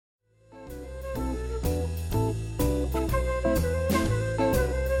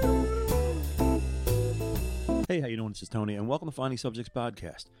Hey, how you doing? This is Tony, and welcome to Finding Subjects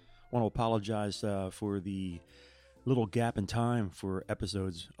Podcast. I want to apologize for the little gap in time for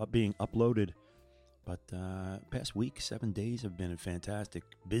episodes being uploaded, but past week, 7 days have been a fantastic,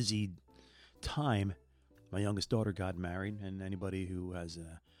 busy time. My youngest daughter got married, and anybody who has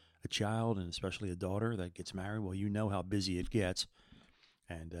a child, and especially a daughter that gets married, well, you know how busy it gets.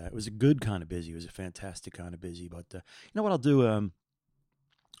 And it was a good kind of busy. It was a fantastic kind of busy. But you know what I'll do?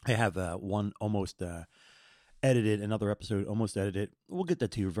 I have one almost edited, another episode almost edited. We'll get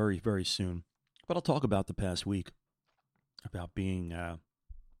that to you very, very soon. But I'll talk about the past week, about being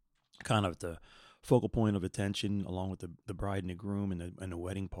kind of the focal point of attention, along with the bride and the groom and the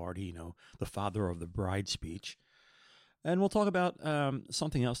wedding party, you know, the father of the bride speech. And we'll talk about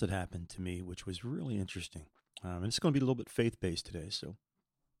something else that happened to me, which was really interesting. And it's going to be a little bit faith-based today. So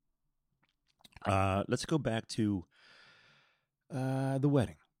let's go back to the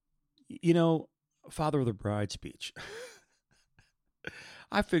wedding. You know, father of the bride speech.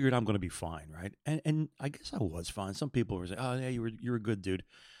 I figured I'm going to be fine, right? And I guess I was fine. Some people were saying, "Oh, yeah, you're a good dude."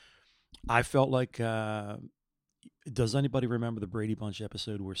 I felt like, does anybody remember the Brady Bunch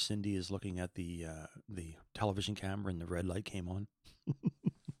episode where Cindy is looking at the television camera and the red light came on,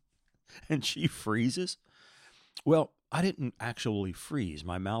 and she freezes? Well, I didn't actually freeze.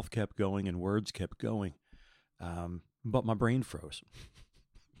 My mouth kept going and words kept going, but my brain froze.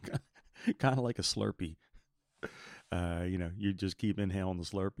 Kind of like a Slurpee. You know, you just keep inhaling the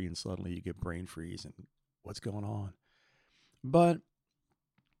Slurpee and suddenly you get brain freeze and what's going on? But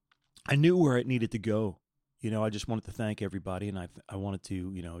I knew where it needed to go. You know, I just wanted to thank everybody, and I wanted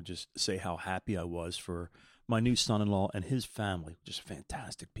to, you know, just say how happy I was for my new son-in-law and his family, just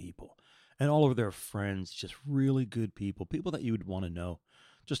fantastic people. And all of their friends, just really good people that you would want to know.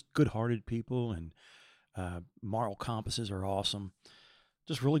 Just good-hearted people, and moral compasses are awesome.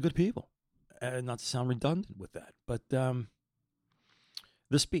 Just really good people. And not to sound redundant with that, but the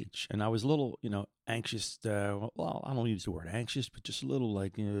speech, and I was a little, you know, anxious. Well, I don't use the word anxious, but just a little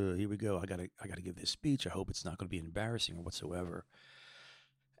like, here we go. I gotta give this speech. I hope it's not going to be embarrassing or whatsoever.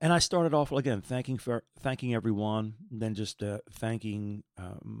 And I started off again thanking everyone, then just thanking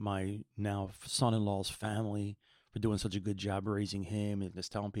my now son-in-law's family for doing such a good job raising him, and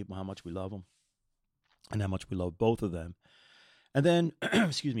just telling people how much we love him and how much we love both of them. And then,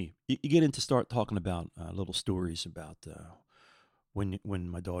 excuse me, you get into start talking about little stories about when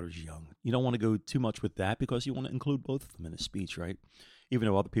my daughter's young. You don't want to go too much with that because you want to include both of them in a speech, right? Even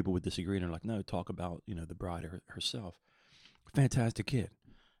though other people would disagree and they're like, no, talk about, you know, the bride herself. Fantastic kid.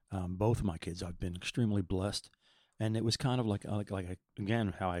 Both of my kids, I've been extremely blessed. And it was kind of like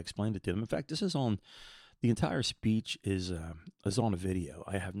again, how I explained it to them. In fact, this is on, the entire speech is on a video.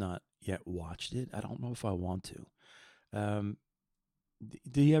 I have not yet watched it. I don't know if I want to.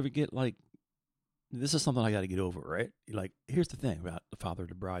 Do you ever get like, this is something I got to get over, right? Like, here's the thing about the father of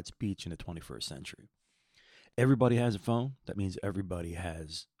the bride speech in the 21st century. Everybody has a phone. That means everybody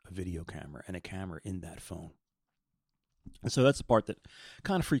has a video camera and a camera in that phone. And so that's the part that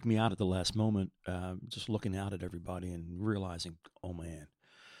kind of freaked me out at the last moment, just looking out at everybody and realizing, oh man,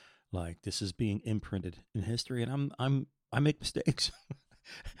 like this is being imprinted in history, and I make mistakes.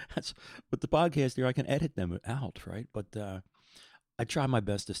 That's with the podcast here, I can edit them out, right? But I try my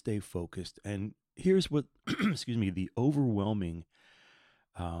best to stay focused. And here's what, excuse me, the overwhelming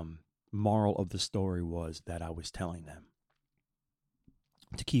moral of the story was that I was telling them: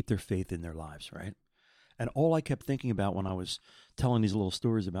 to keep their faith in their lives, right? And all I kept thinking about when I was telling these little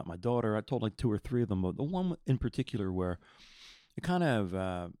stories about my daughter, I told like 2 or 3 of them, but the one in particular where it kind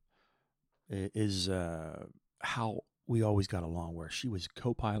of is how we always got along, where she was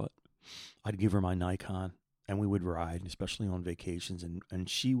co-pilot. I'd give her my Nikon, and we would ride, especially on vacations, and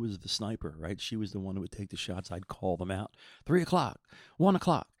she was the sniper, right? She was the one who would take the shots. I'd call them out. 3 o'clock, 1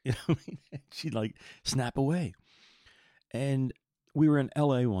 o'clock, you know what I mean? She'd like snap away. And we were in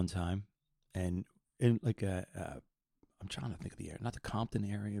LA one time, and in like I'm trying to think of the area, not the Compton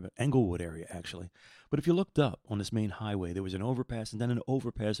area, but Englewood area, actually. But if you looked up on this main highway, there was an overpass and then an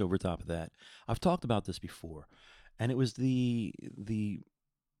overpass over top of that. I've talked about this before, and it was the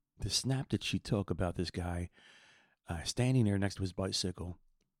snap that she took about this guy standing there next to his bicycle,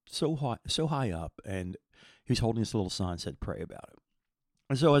 so high up, and he was holding this little sign that said, "Pray about it."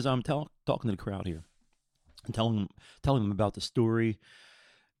 And so as I'm talking to the crowd here and telling them about the story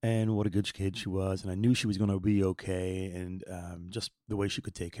and what a good kid she was, and I knew she was going to be okay, and just the way she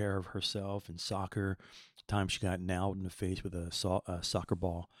could take care of herself in soccer. Time she got nailed in the face with a soccer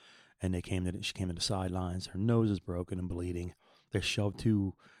ball, and she came to the sidelines. Her nose is broken and bleeding. They shoved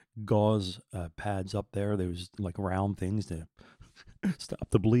 2 gauze pads up there. There was like round things to Stop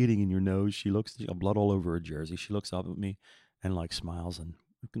the bleeding in your nose. She got blood all over her jersey. She looks up at me and like smiles and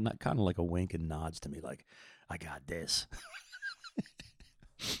kind of like a wink and nods to me like, I got this.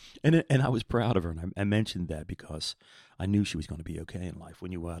 And I was proud of her. And I mentioned that because I knew she was going to be okay in life.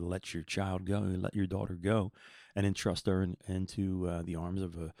 When you let your child go, you let your daughter go and entrust her into the arms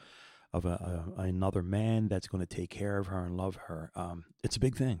of another man that's going to take care of her and love her. It's a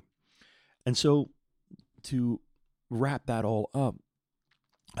big thing. And so to wrap that all up,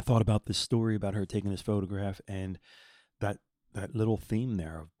 I thought about this story about her taking this photograph and that that little theme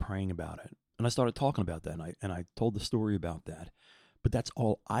there of praying about it. And I started talking about that, and I told the story about that. But that's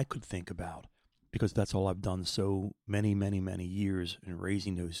all I could think about because that's all I've done so many, many, many years in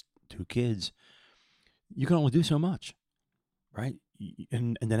raising those two kids. You can only do so much, right?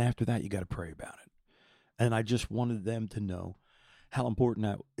 And then after that, you got to pray about it. And I just wanted them to know how important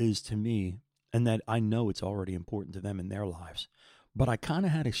that is to me, and that I know it's already important to them in their lives. But I kind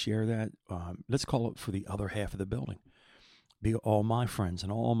of had to share that. Let's call it for the other half of the building. Be all my friends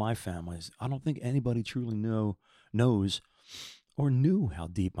and all my families. I don't think anybody truly knows or knew how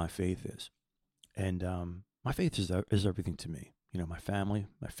deep my faith is. And my faith is everything to me. You know, my family,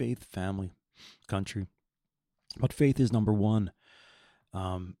 my faith, family, country. But faith is number one.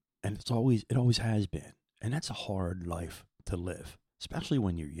 And it always has been. And that's a hard life to live, especially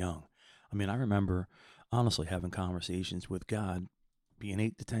when you're young. I mean, I remember honestly having conversations with God being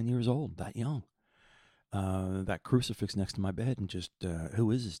 8 to 10 years old, that young. That crucifix next to my bed and just,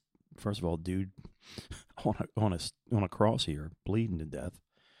 who is this? First of all, dude, on a cross here, bleeding to death.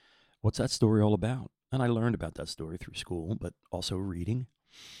 What's that story all about? And I learned about that story through school, but also reading.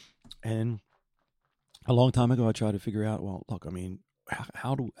 And a long time ago, I tried to figure out, well, look, I mean,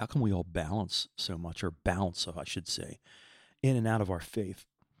 how can we all balance so much, or bounce, I should say, in and out of our faith?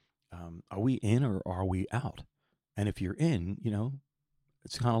 Are we in or are we out? And if you're in, you know,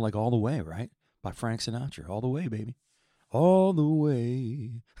 it's kind of like All the Way, right? By Frank Sinatra. All the way, baby. All the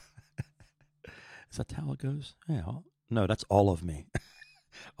way. Is that how it goes? Yeah. No, that's All of Me.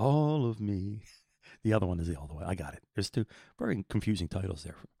 All of Me. The other one is the All the Way. I got it. There's two very confusing titles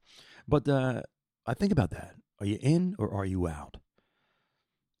there. But I think about that. Are you in or are you out?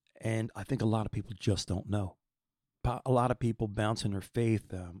 And I think a lot of people just don't know. A lot of people bounce in their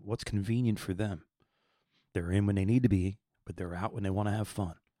faith. What's convenient for them? They're in when they need to be, but they're out when they want to have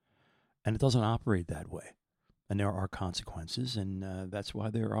fun. And it doesn't operate that way. And there are consequences, and that's why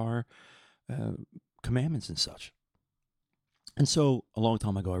there are commandments and such. And so a long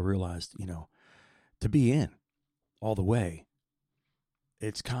time ago, I realized, you know, to be in all the way,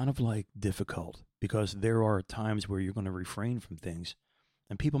 it's kind of like difficult because there are times where you're going to refrain from things,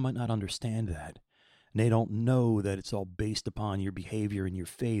 and people might not understand that. And they don't know that it's all based upon your behavior and your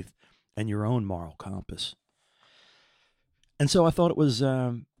faith and your own moral compass. And so I thought it was,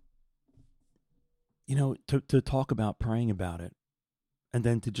 to talk about praying about it, and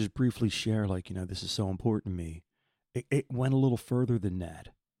then to just briefly share, like, you know, this is so important to me. It went a little further than that.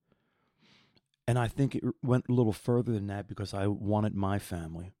 And I think it went a little further than that because I wanted my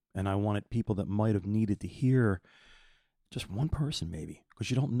family, and I wanted people that might have needed to hear just one person maybe, because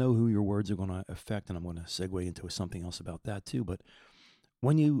you don't know who your words are going to affect, and I'm going to segue into something else about that too. But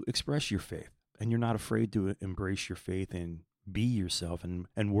when you express your faith and you're not afraid to embrace your faith and be yourself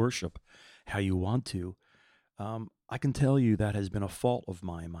and worship how you want to, I can tell you that has been a fault of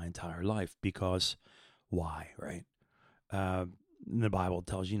mine my entire life. Because why, right? The Bible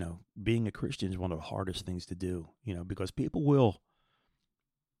tells, you know, being a Christian is one of the hardest things to do, you know, because people will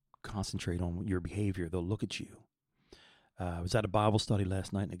concentrate on your behavior. They'll look at you. I was at a Bible study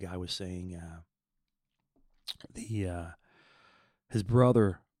last night, and a guy was saying his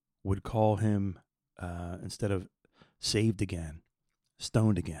brother would call him, instead of saved again,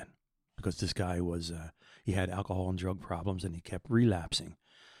 stoned again, because this guy was he had alcohol and drug problems, and he kept relapsing.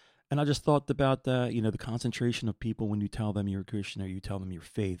 And I just thought about the concentration of people when you tell them you're a Christian or you tell them your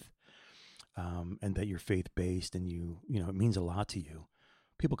faith, and that you're faith based, and it means a lot to you.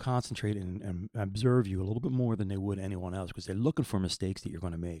 People concentrate and observe you a little bit more than they would anyone else because they're looking for mistakes that you're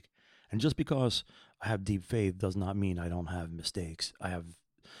going to make. And just because I have deep faith does not mean I don't have mistakes.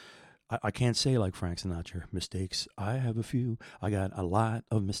 I can't say like Frank Sinatra, mistakes. I have a few. I got a lot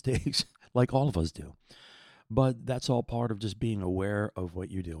of mistakes, like all of us do. But that's all part of just being aware of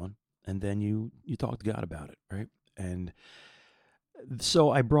what you're doing. And then you talk to God about it, right? And so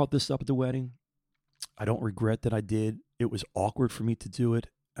I brought this up at the wedding. I don't regret that I did. It was awkward for me to do it.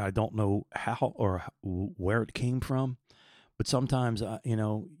 I don't know how or where it came from. But sometimes,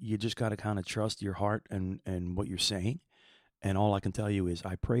 you just got to kind of trust your heart and what you're saying. And all I can tell you is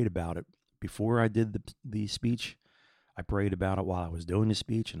I prayed about it before I did the speech. I prayed about it while I was doing the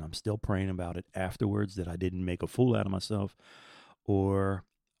speech, and I'm still praying about it afterwards, that I didn't make a fool out of myself, or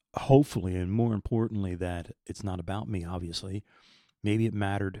hopefully, and more importantly, that it's not about me, obviously. Maybe it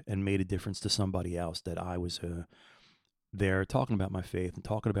mattered and made a difference to somebody else, that I was there talking about my faith and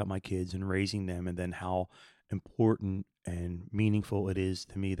talking about my kids and raising them, and then how important and meaningful it is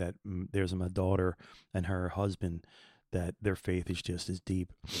to me that there's my daughter and her husband, that their faith is just as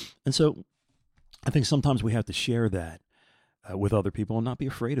deep. And so I think sometimes we have to share that with other people and not be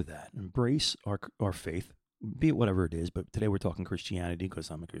afraid of that. Embrace our faith, be it whatever it is. But today we're talking Christianity because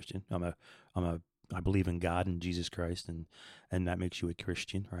I'm a Christian. I believe in God and Jesus Christ, and that makes you a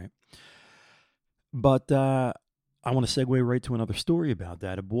Christian, right? But I want to segue right to another story about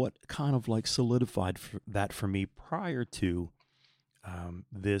that, of what kind of like solidified that for me prior to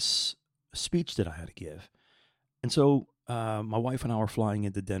this speech that I had to give. And so my wife and I were flying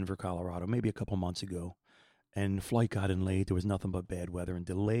into Denver, Colorado, maybe a couple months ago, and the flight got in late. There was nothing but bad weather and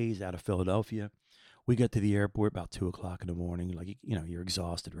delays out of Philadelphia. We get to the airport about 2 o'clock in the morning. Like, you're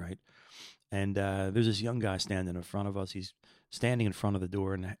exhausted, right? And there's this young guy standing in front of us. He's standing in front of the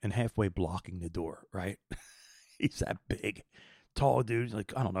door and halfway blocking the door, right? He's that big, tall dude,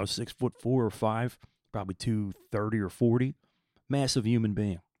 like, I don't know, 6'4" or 5, probably 230 or 40. Massive human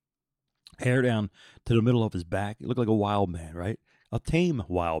being. Hair down to the middle of his back. He looked like a wild man, right? A tame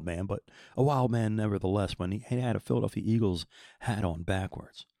wild man, but a wild man nevertheless, when he had a Philadelphia Eagles hat on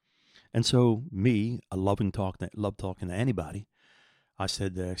backwards. And so me, I love talking to anybody. I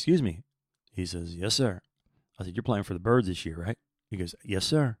said, excuse me. He says, yes, sir. I said, you're playing for the Birds this year, right? He goes, yes,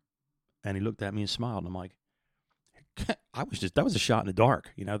 sir. And he looked at me and smiled. And I'm like, that was a shot in the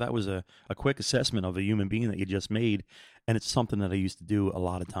dark. That was a quick assessment of a human being that you just made. And it's something that I used to do a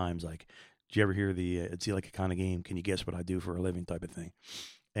lot of times. Like, did you ever hear the, it's like a kind of game, can you guess what I do for a living type of thing?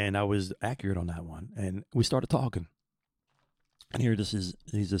 And I was accurate on that one. And we started talking. And here he's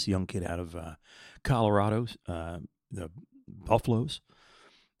this young kid out of Colorado, the Buffaloes.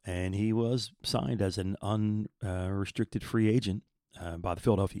 And he was signed as an unrestricted free agent by the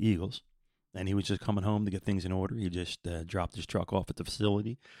Philadelphia Eagles. And he was just coming home to get things in order. He just dropped his truck off at the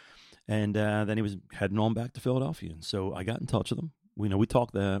facility. And then he was heading on back to Philadelphia. And so I got in touch with him. We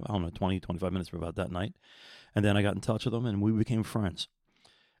talked, 20, 25 minutes about that night. And then I got in touch with him, and we became friends.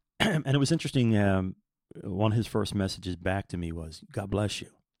 And it was interesting. One of his first messages back to me was, God bless you.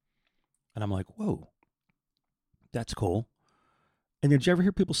 And I'm like, whoa, that's cool. And did you ever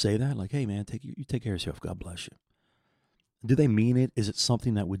hear people say that? Like, hey, man, you take care of yourself. God bless you. Do they mean it? Is it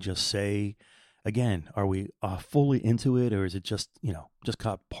something that we just say? Again, are we fully into it, or is it just kind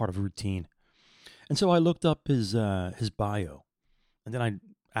of part of routine? And so I looked up his bio, and then I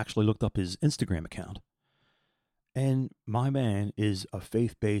actually looked up his Instagram account. And my man is a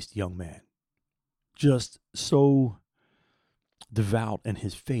faith-based young man, just so devout in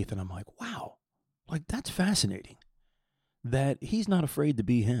his faith. And I'm like, wow, like that's fascinating that he's not afraid to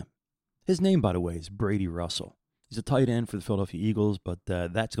be him. His name, by the way, is Brady Russell. He's a tight end for the Philadelphia Eagles, but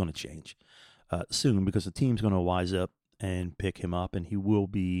that's going to change soon because the team's going to wise up and pick him up, and he will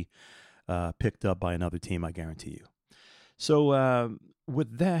be picked up by another team, I guarantee you. So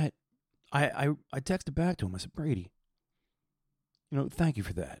with that, I texted back to him. I said, Brady, thank you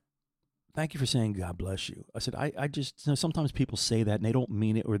for that. Thank you for saying God bless you. I said, I just, sometimes people say that and they don't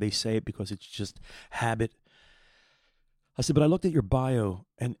mean it, or they say it because it's just habit. I said, but I looked at your bio,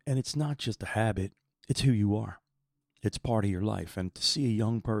 and it's not just a habit. It's who you are. It's part of your life. And to see a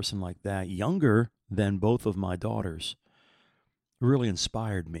young person like that, younger than both of my daughters, really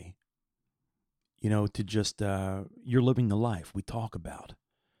inspired me. To just, you're living the life we talk about.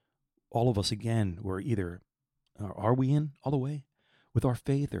 All of us, again, we're either, are we in all the way with our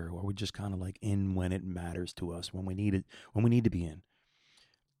faith, or are we just kind of like in when it matters to us, when we need it, when we need to be in?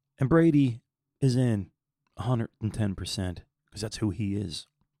 And Brady is in 110% because that's who he is.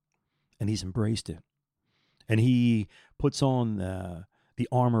 And he's embraced it. And he puts on the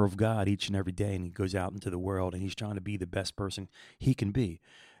armor of God each and every day, and he goes out into the world, and he's trying to be the best person he can be.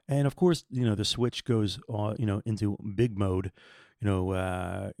 And of course, the switch goes on, into big mode,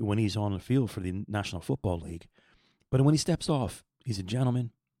 when he's on the field for the National Football League. But when he steps off, he's a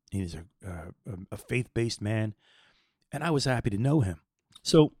gentleman. He's a faith-based man, and I was happy to know him.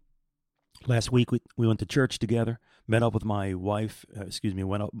 So last week we went to church together, met up with my wife.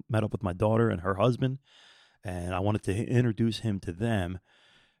 Met up with my daughter and her husband. And I wanted to introduce him to them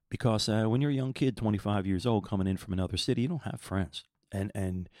because when you're a young kid, 25 years old, coming in from another city, you don't have friends.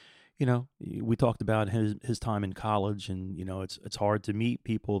 And we talked about his time in college, and, it's hard to meet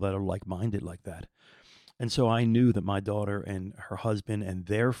people that are like-minded like that. And so I knew that my daughter and her husband and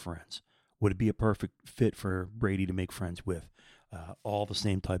their friends would be a perfect fit for Brady to make friends with, all the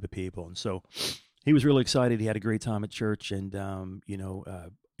same type of people. And so he was really excited. He had a great time at church, and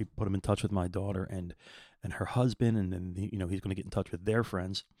he put him in touch with my daughter and her husband, and then he's going to get in touch with their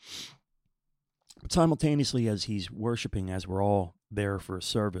friends. But simultaneously, as he's worshiping, as we're all there for a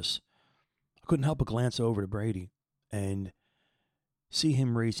service, I couldn't help but glance over to Brady and see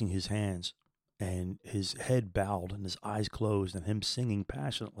him raising his hands and his head bowed and his eyes closed and him singing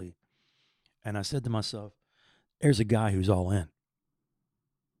passionately. And I said to myself, there's a guy who's all in.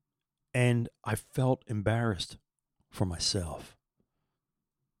 And I felt embarrassed for myself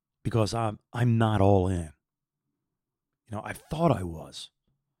because I'm not all in. I thought I was.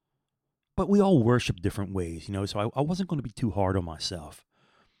 But we all worship different ways, so I wasn't going to be too hard on myself.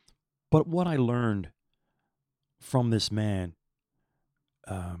 But what I learned from this man,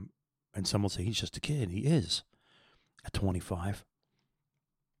 and some will say he's just a kid. He is at 25.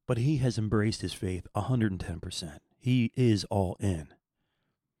 But he has embraced his faith 110%. He is all in.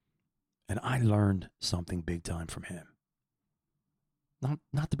 And I learned something big time from him.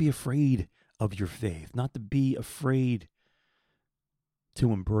 Not to be afraid of your faith, not to be afraid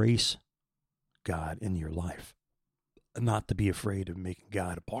to embrace God in your life, not to be afraid of making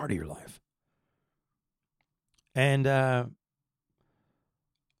God a part of your life. And I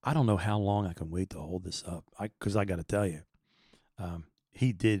don't know how long I can wait to hold this up, because I got to tell you,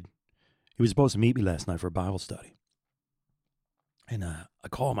 he was supposed to meet me last night for a Bible study. And I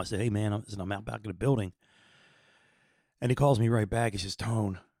call him. I said, hey, man, I'm out back in the building. And he calls me right back. He says,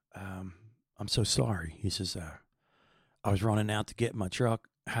 Tone, I'm so sorry. He says, I was running out to get my truck.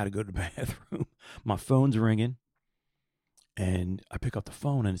 I had to go to the bathroom. My phone's ringing. And I pick up the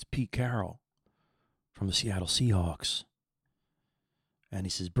phone, and it's Pete Carroll from the Seattle Seahawks. And he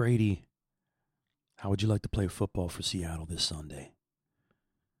says, Brady, how would you like to play football for Seattle this Sunday?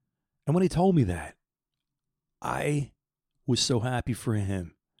 And when he told me that, I was so happy for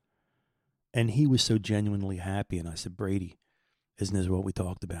him. And he was so genuinely happy. And I said, Brady, isn't this what we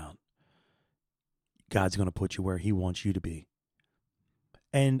talked about? God's going to put you where he wants you to be.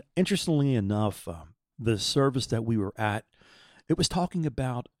 And interestingly enough, the service that we were at, it was talking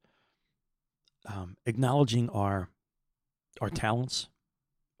about acknowledging our talents,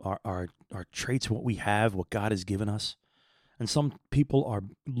 our traits, what we have, what God has given us. And some people are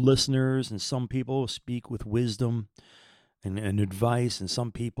listeners, and some people speak with wisdom and advice, and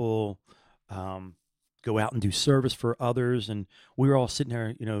some people go out and do service for others. And we were all sitting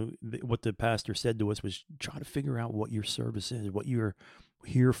there, what the pastor said to us was, try to figure out what your service is, what you're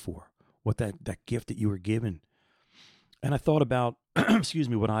here for, what that gift that you were given. And I thought about, excuse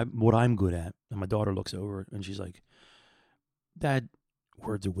me, what I'm good at. And my daughter looks over and she's like, Dad,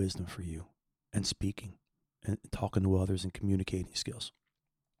 words of wisdom for you, and speaking and talking to others and communicating skills.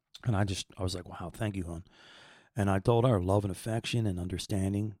 And I was like, wow, thank you, hon. And I told her love and affection and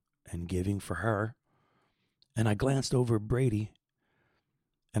understanding and giving for her. And I glanced over at Brady,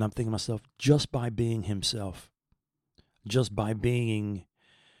 and I'm thinking to myself, just by being himself, just by being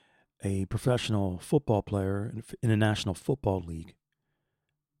a professional football player in a National Football League,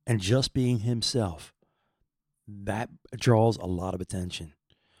 and just being himself, that draws a lot of attention.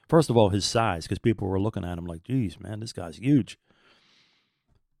 First of all, his size, because people were looking at him like, geez, man, this guy's huge.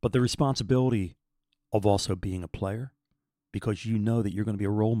 But the responsibility of also being a player, because you know that you're going to be a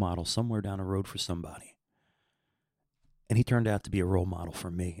role model somewhere down the road for somebody. And he turned out to be a role model for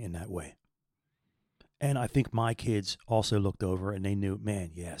me in that way. And I think my kids also looked over and they knew,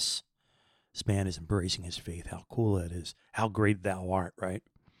 man, yes, this man is embracing his faith. How cool that is. How great thou art, right?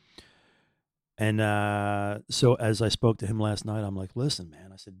 And so as I spoke to him last night, I'm like, listen,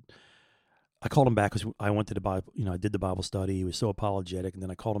 man, I called him back because I went to the Bible, I did the Bible study. He was so apologetic. And then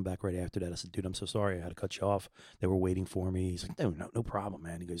I called him back right after that. I said, dude, I'm so sorry. I had to cut you off. They were waiting for me. He's like, no problem,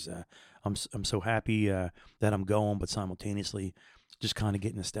 man. He goes, I'm so happy that I'm going, but simultaneously just kind of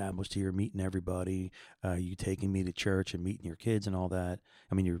getting established here, meeting everybody, you taking me to church and meeting your kids and all that.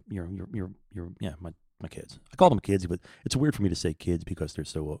 I mean, my kids. I call them kids, but it's weird for me to say kids because they're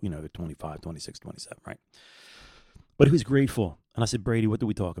so, they're 25, 26, 27, right? But he was grateful. And I said, Brady, what do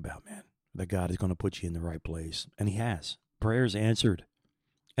we talk about, man? That God is going to put you in the right place. And he has. Prayers answered.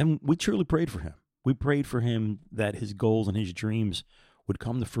 And we truly prayed for him. We prayed for him that his goals and his dreams would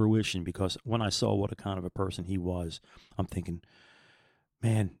come to fruition, because when I saw what a kind of a person he was, I'm thinking,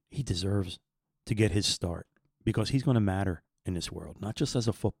 man, he deserves to get his start, because he's going to matter in this world, not just as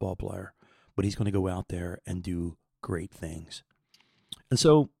a football player, but he's going to go out there and do great things. And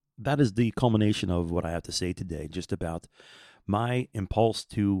so that is the culmination of what I have to say today, just about my impulse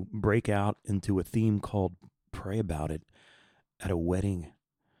to break out into a theme called Pray About It at a wedding,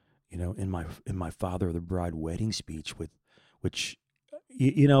 in my father of the bride wedding speech, which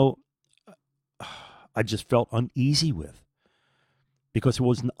you know I just felt uneasy with, because it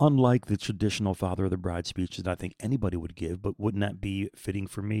was unlike the traditional father of the bride speech that I think anybody would give. But wouldn't that be fitting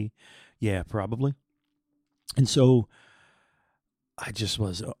for me? Yeah, probably. And so I just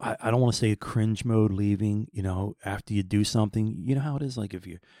was, I don't want to say cringe mode leaving, after you do something. You know how it is? Like, if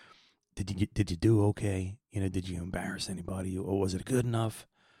you, did you do okay? Did you embarrass anybody, or was it good enough?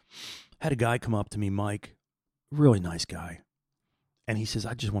 Had a guy come up to me, Mike, really nice guy. And he says,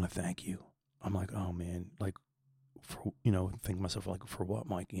 I just want to thank you. I'm like, oh man, like, for, think to myself, like, for what,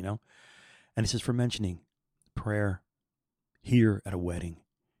 Mike, And he says, for mentioning prayer here at a wedding.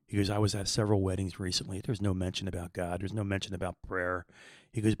 He goes, I was at several weddings recently. There's no mention about God. There's no mention about prayer.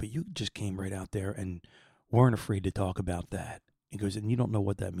 He goes, but you just came right out there and weren't afraid to talk about that. He goes, and you don't know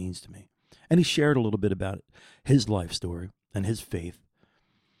what that means to me. And he shared a little bit about his life story and his faith.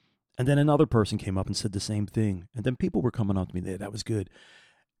 And then another person came up and said the same thing. And then people were coming up to me, that was good.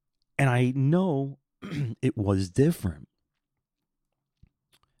 And I know it was different.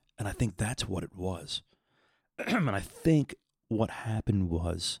 And I think that's what it was. And I think what happened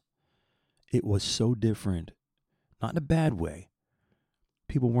was, it was so different, not in a bad way.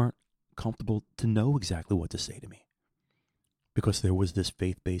 People weren't comfortable to know exactly what to say to me, because there was this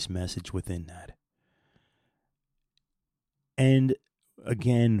faith-based message within that. And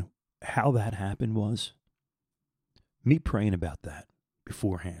again, how that happened was me praying about that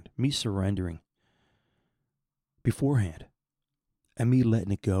beforehand, me surrendering beforehand, and me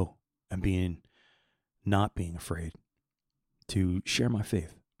letting it go, and not being afraid to share my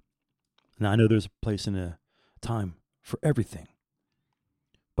faith. Now, I know there's a place and a time for everything,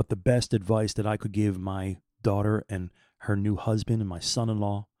 but the best advice that I could give my daughter and her new husband and my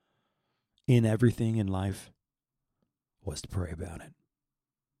son-in-law in everything in life was to pray about it.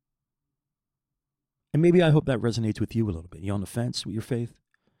 And maybe I hope that resonates with you a little bit. You on the fence with your faith?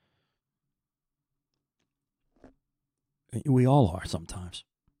 We all are sometimes.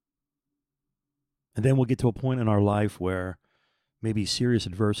 And then we'll get to a point in our life where maybe serious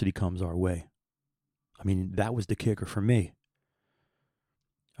adversity comes our way. I mean, that was the kicker for me.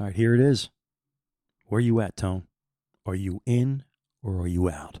 All right, here it is. Where are you at, Tone? Are you in or are you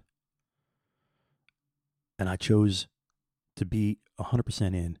out? And I chose to be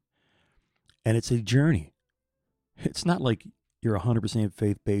 100% in. And it's a journey. It's not like you're 100%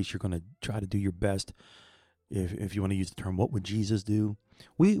 faith-based. You're going to try to do your best. If you want to use the term, what would Jesus do?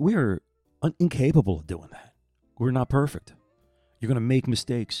 We are incapable of doing that. We're not perfect. You're going to make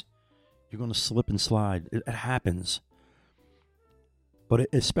mistakes. You're going to slip and slide. It happens. But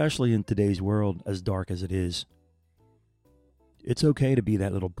especially in today's world, as dark as it is, it's okay to be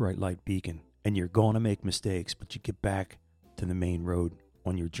that little bright light beacon. And you're going to make mistakes, but you get back to the main road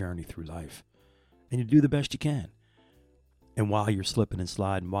on your journey through life. And you do the best you can. And while you're slipping and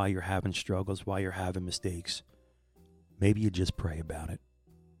sliding, while you're having struggles, while you're having mistakes, maybe you just pray about it.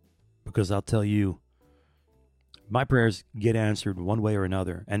 Because I'll tell you, my prayers get answered one way or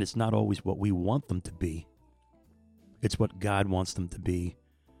another, and it's not always what we want them to be. It's what God wants them to be,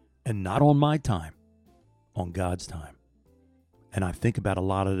 and not on my time, on God's time. And I think about a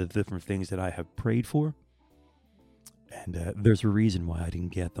lot of the different things that I have prayed for, and there's a reason why I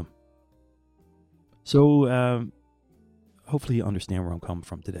didn't get them. So hopefully you understand where I'm coming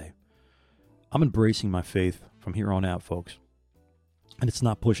from today. I'm embracing my faith from here on out, folks. And it's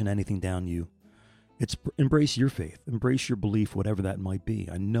not pushing anything down you. It's embrace your faith. Embrace your belief, whatever that might be.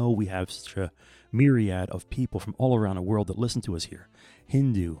 I know we have such a myriad of people from all around the world that listen to us here.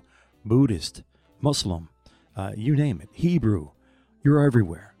 Hindu, Buddhist, Muslim, you name it. Hebrew. You're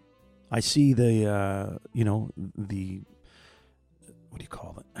everywhere. I see the what do you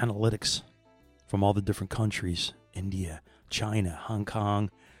call it? Analytics from all the different countries. India, China, Hong Kong.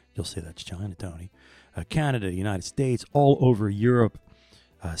 You'll say that's China, Tony. Canada, United States, all over Europe,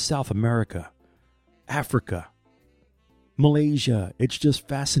 South America, Africa, Malaysia. It's just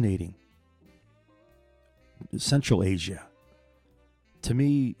fascinating. Central Asia. To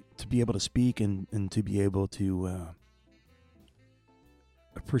me, to be able to speak and to be able to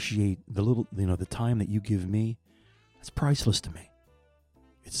appreciate the little, the time that you give me, that's priceless to me.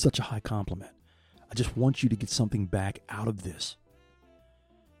 It's such a high compliment. I just want you to get something back out of this.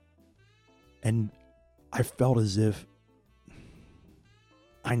 And I felt as if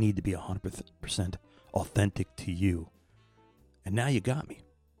I need to be 100% authentic to you. And now you got me.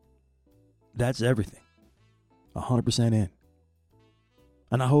 That's everything. 100% in.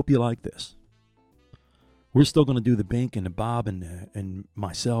 And I hope you like this. We're still going to do the Bink and the Bob and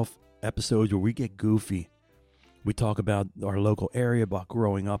myself episodes where we get goofy. We talk about our local area, about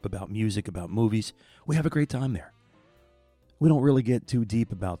growing up, about music, about movies. We have a great time there. We don't really get too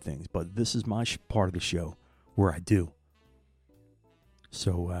deep about things, but this is my part of the show where I do.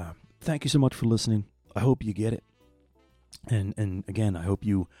 So thank you so much for listening. I hope you get it. And again, I hope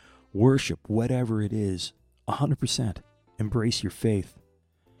you worship whatever it is 100%. Embrace your faith.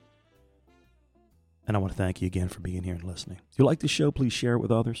 And I want to thank you again for being here and listening. If you like the show, please share it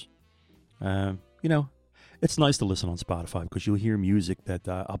with others. It's nice to listen on Spotify because you'll hear music that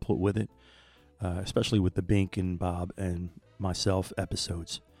I'll put with it, especially with the Bink and Bob and myself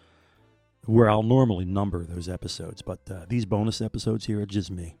episodes, where I'll normally number those episodes. But these bonus episodes here are just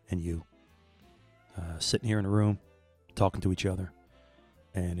me and you sitting here in a room, talking to each other.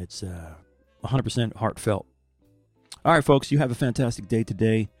 And it's 100% heartfelt. All right, folks, you have a fantastic day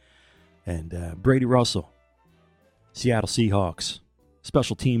today. And Brady Russell, Seattle Seahawks,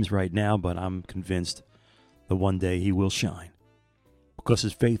 special teams right now, but I'm convinced that one day he will shine because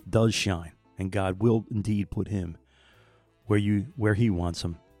his faith does shine, and God will indeed put him where he wants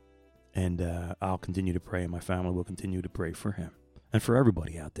him. And I'll continue to pray, and my family will continue to pray for him and for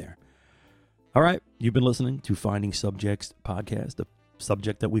everybody out there. All right, you've been listening to Finding Subjects podcast. The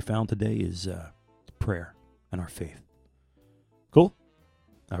subject that we found today is prayer and our faith. Cool?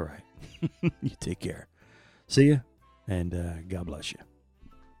 All right. You take care. See ya, and God bless you.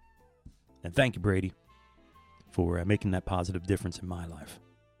 And thank you, Brady, for making that positive difference in my life.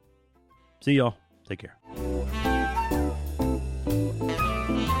 See y'all. Take care.